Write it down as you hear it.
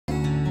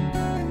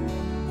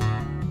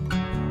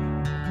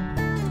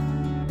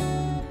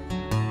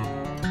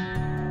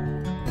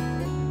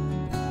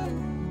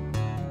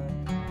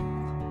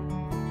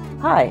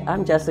Hi,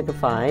 I'm Jessica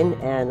Fine,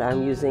 and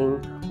I'm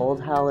using Old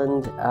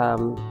Holland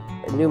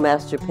New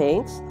Master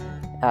paints.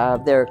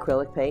 They're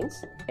acrylic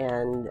paints,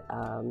 and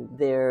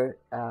they're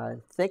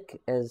thick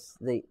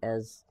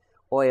as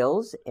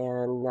oils,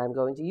 and I'm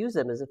going to use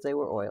them as if they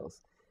were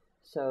oils.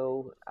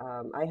 So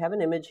I have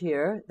an image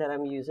here that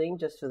I'm using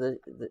just for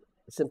the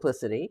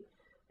simplicity,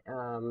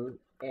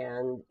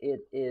 and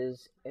it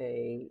is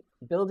a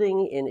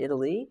building in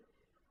Italy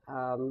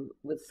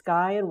with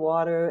sky and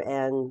water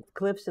and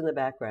cliffs in the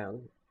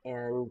background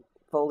and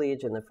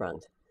foliage in the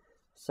front.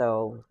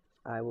 So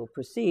I will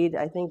proceed.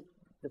 I think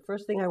the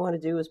first thing I want to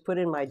do is put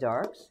in my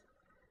darks.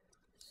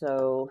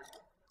 So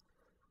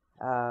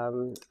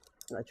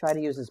I try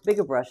to use as big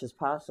a brush as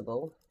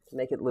possible to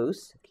make it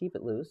loose, keep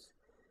it loose.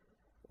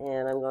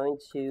 And I'm going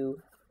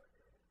to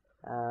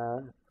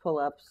pull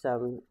up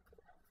some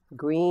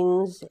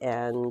greens,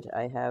 and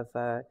I have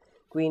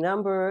green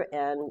umber,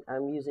 and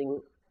I'm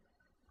using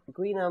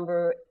green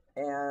umber,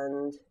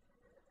 and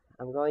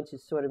I'm going to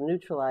sort of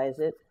neutralize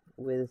it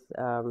with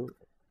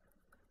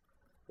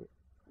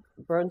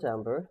burnt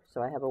umber.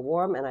 So I have a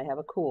warm and I have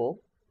a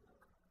cool,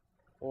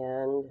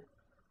 and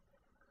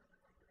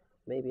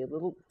maybe a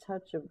little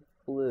touch of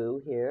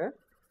blue here.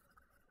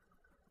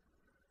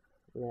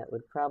 And that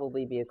would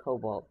probably be a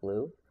cobalt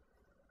blue.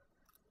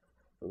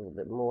 A little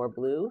bit more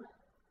blue.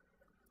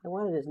 I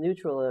want it as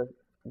neutral or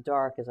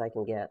dark as I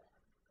can get.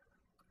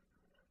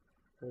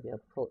 Maybe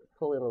I'll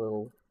pull in a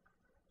little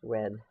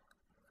red.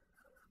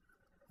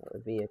 That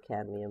would be a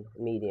cadmium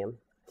medium.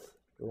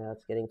 Now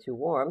it's getting too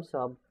warm, so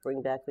I'll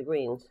bring back the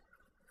greens.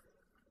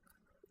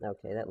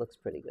 Okay, that looks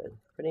pretty good.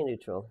 Pretty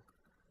neutral.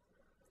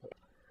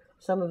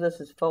 Some of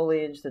this is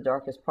foliage, the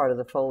darkest part of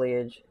the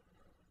foliage,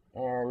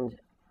 and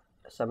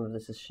some of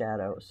this is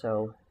shadow,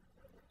 so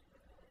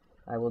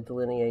I will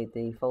delineate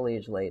the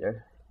foliage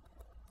later.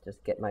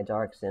 Just get my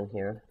darks in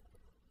here.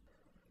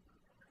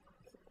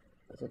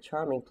 It's a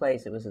charming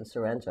place. It was in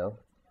Sorrento.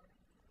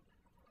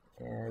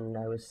 And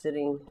I was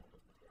sitting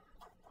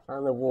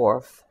on the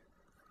wharf,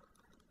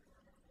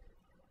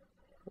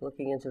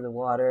 looking into the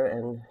water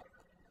and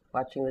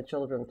watching the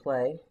children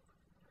play.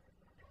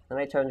 And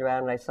I turned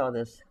around and I saw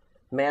this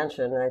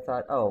mansion, and I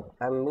thought, oh,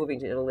 I'm moving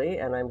to Italy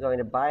and I'm going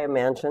to buy a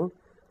mansion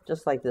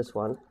just like this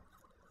one,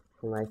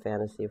 in my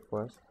fantasy, of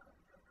course.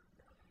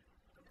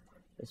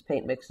 This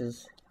paint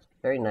mixes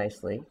very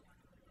nicely.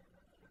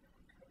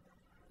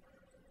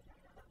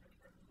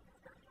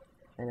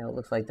 I know it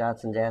looks like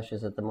dots and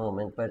dashes at the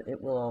moment, but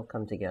it will all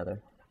come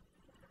together.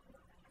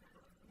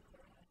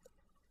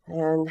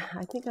 And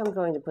I think I'm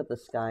going to put the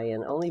sky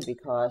in only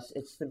because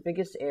it's the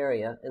biggest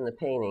area in the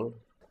painting.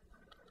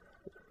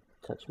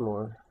 Touch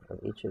more of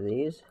each of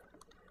these.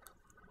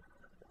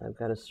 I've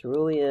got a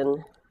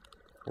cerulean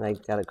and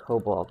I've got a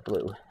cobalt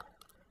blue.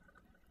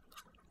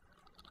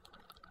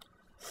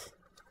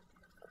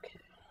 Okay.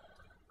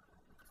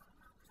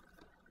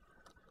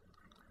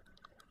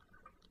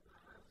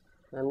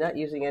 I'm not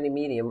using any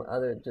medium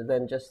other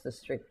than just the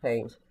strict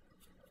paint.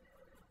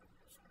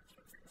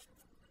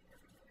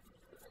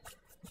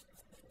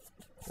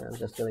 I'm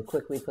just going to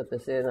quickly put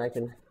this in. I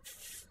can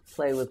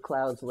play with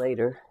clouds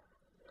later.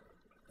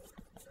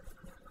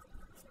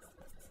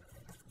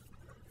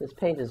 This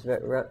paint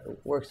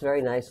works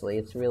very nicely.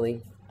 It's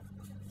really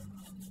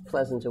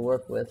pleasant to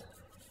work with,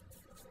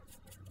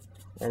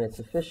 and it's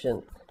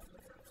efficient.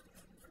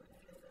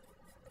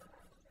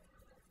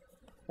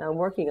 Now I'm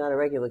working on a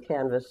regular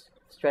canvas,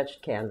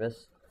 stretched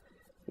canvas.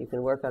 You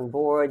can work on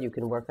board, you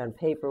can work on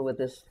paper with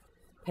this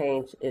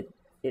paint. It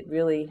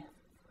really,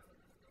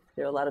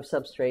 there are a lot of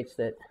substrates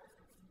that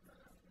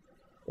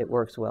it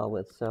works well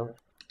with. So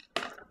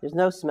there's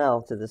no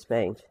smell to this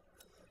paint.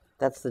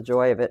 That's the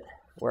joy of it,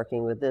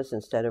 working with this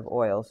instead of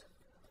oils.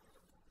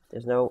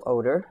 There's no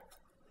odor.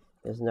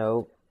 There's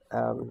no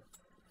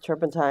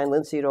turpentine,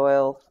 linseed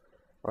oil,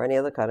 or any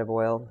other kind of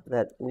oil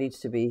that needs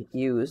to be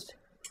used.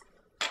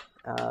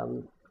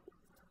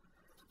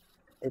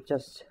 It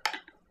just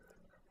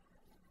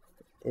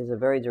is a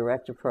very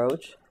direct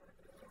approach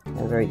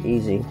and very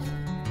easy.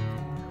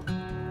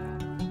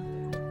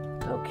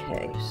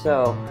 Okay,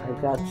 so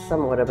I've got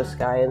somewhat of a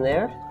sky in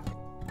there.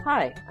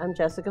 Hi, I'm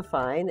Jessica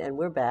Fine, and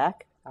we're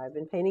back. I've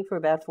been painting for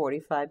about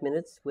 45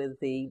 minutes with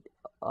the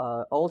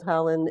Old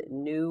Holland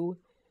New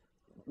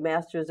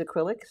Masters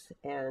acrylics,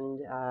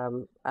 and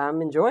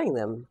I'm enjoying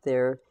them.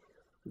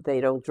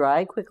 They don't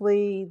dry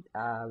quickly,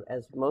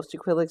 as most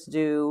acrylics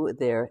do.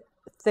 They're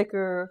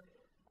thicker.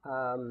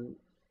 I'm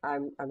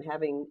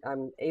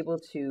able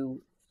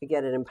to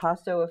get an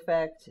impasto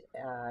effect.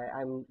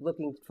 I'm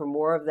looking for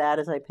more of that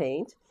as I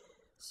paint.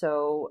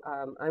 So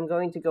I'm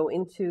going to go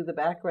into the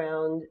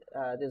background.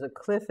 There's a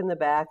cliff in the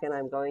back, and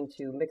I'm going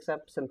to mix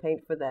up some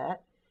paint for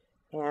that.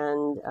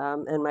 And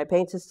my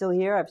paints are still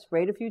here. I've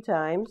sprayed a few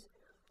times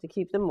to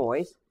keep them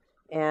moist,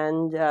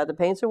 and the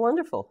paints are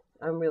wonderful.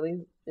 I'm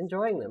really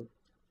enjoying them.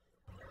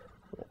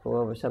 I'll go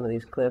over some of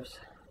these cliffs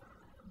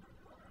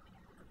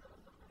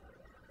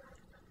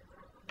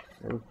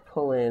and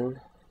pull in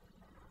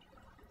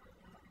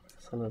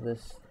some of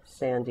this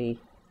sandy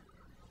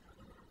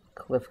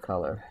cliff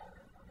color.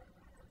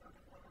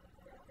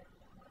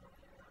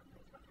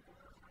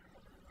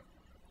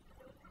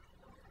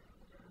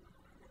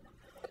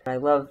 I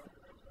love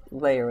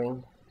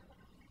layering,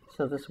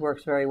 so this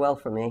works very well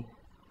for me.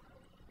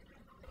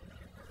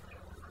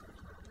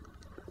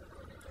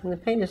 And the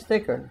paint is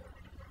thicker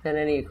than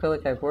any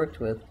acrylic I've worked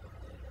with,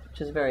 which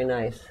is very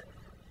nice.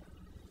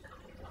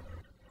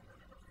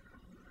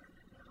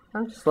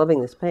 I'm just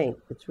loving this paint.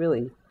 It's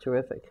really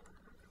terrific.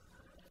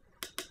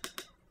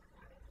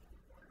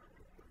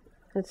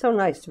 It's so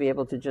nice to be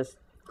able to just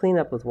clean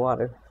up with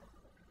water.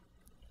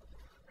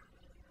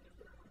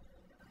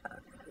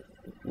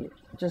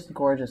 Just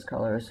gorgeous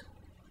colors.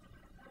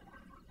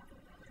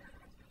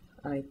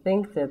 I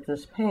think that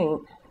this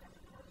paint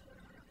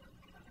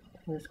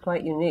is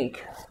quite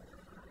unique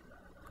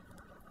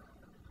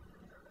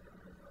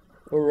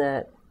in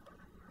that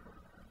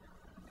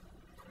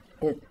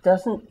it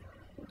doesn't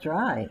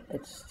dry.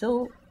 It's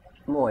still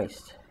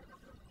moist.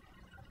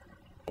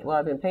 Well,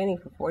 I've been painting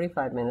for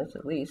 45 minutes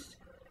at least,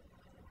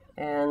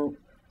 and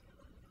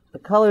the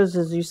colors,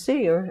 as you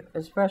see, are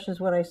as fresh as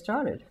when I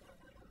started.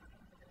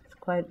 It's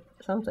quite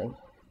something.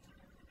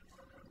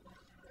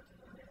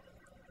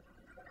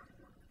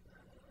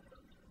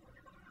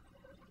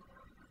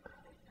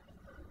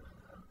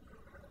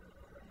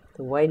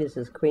 The white is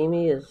as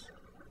creamy as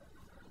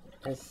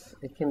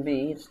it can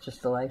be. It's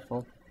just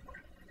delightful.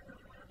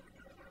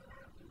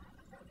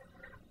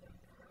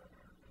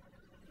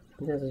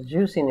 There's a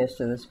juiciness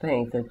to this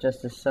paint that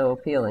just is so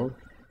appealing.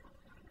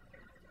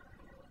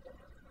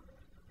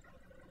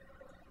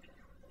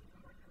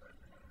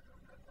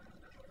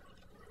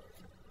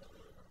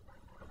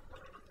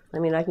 I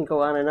mean, I can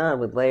go on and on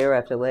with layer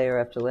after layer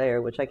after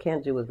layer, which I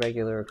can't do with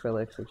regular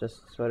acrylics. It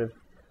just sort of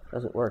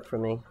doesn't work for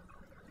me.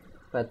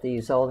 But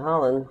these Old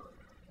Holland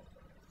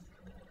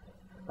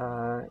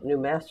new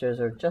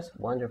masters are just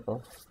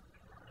wonderful.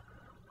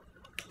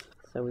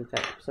 So we've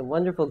got some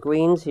wonderful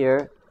greens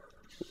here.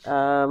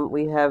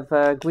 We have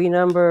green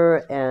umber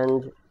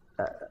and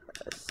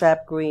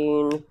sap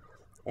green,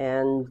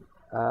 and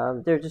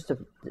they're just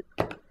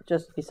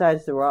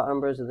besides the raw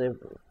umbers and the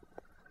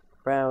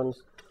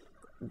browns,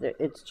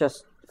 it's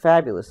just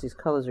fabulous. These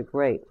colors are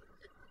great.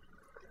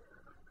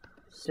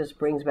 It just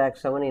brings back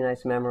so many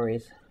nice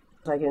memories.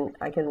 I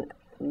can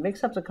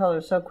mix up the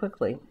colors so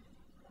quickly.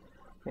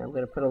 Here, I'm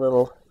going to put a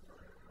little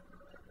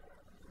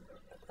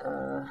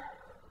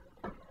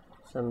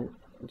some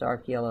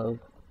dark yellow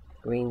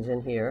greens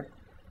in here.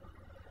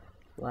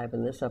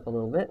 Liven this up a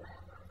little bit.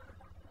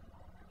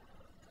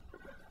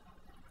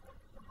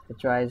 It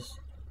dries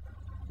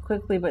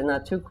quickly, but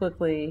not too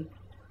quickly.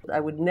 I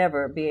would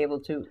never be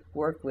able to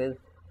work with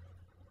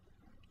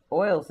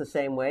oils the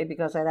same way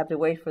because I'd have to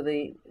wait for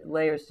the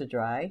layers to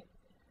dry.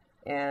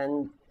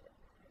 And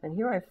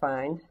here I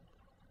find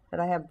that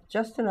I have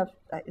just enough,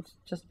 it's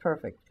just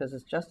perfect because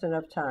it's just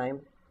enough time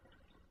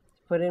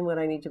to put in what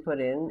I need to put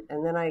in,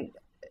 and then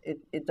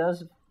it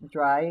does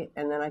dry,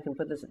 and then I can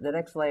put the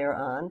next layer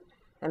on,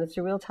 and it's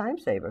a real time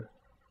saver.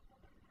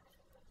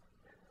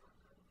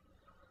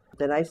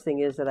 The nice thing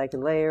is that I can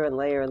layer and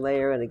layer and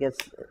layer, and it gets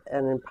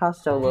an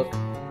impasto look,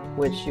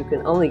 which you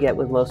can only get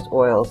with most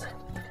oils.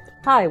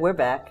 Hi, we're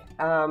back.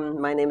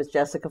 My name is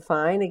Jessica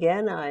Fine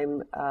again.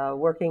 I'm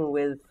working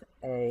with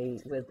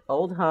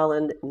Old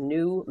Holland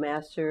new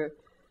master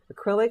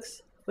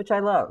acrylics, which I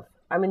love.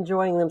 I'm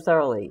enjoying them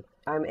thoroughly.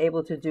 I'm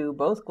able to do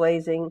both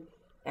glazing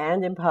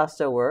and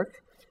impasto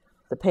work.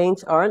 The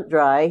paints aren't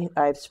dry.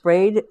 I've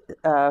sprayed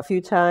a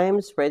few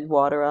times, sprayed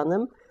water on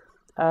them,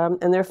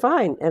 and they're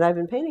fine. And I've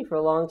been painting for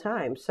a long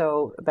time,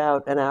 so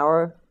about an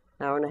hour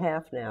and a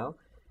half now.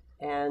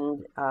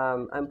 And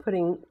I'm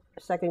putting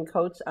second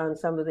coats on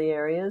some of the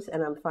areas,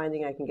 and I'm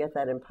finding I can get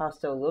that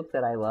impasto look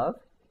that I love.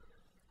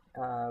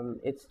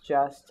 It's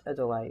just a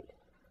delight.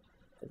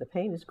 The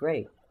paint is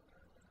great.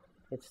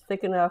 It's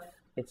thick enough,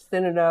 it's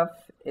thin enough,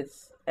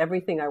 it's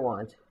everything I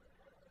want.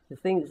 The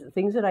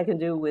things that I can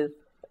do with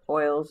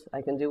oils,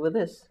 I can do with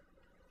this.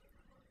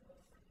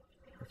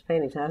 This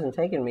painting hasn't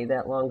taken me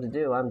that long to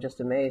do. I'm just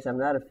amazed. I'm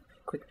not a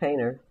quick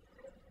painter.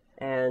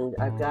 And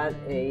I've got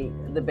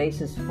the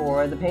basis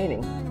for the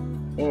painting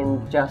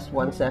in just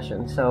one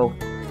session. So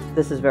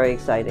this is very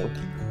exciting.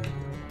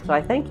 So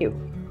I thank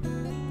you.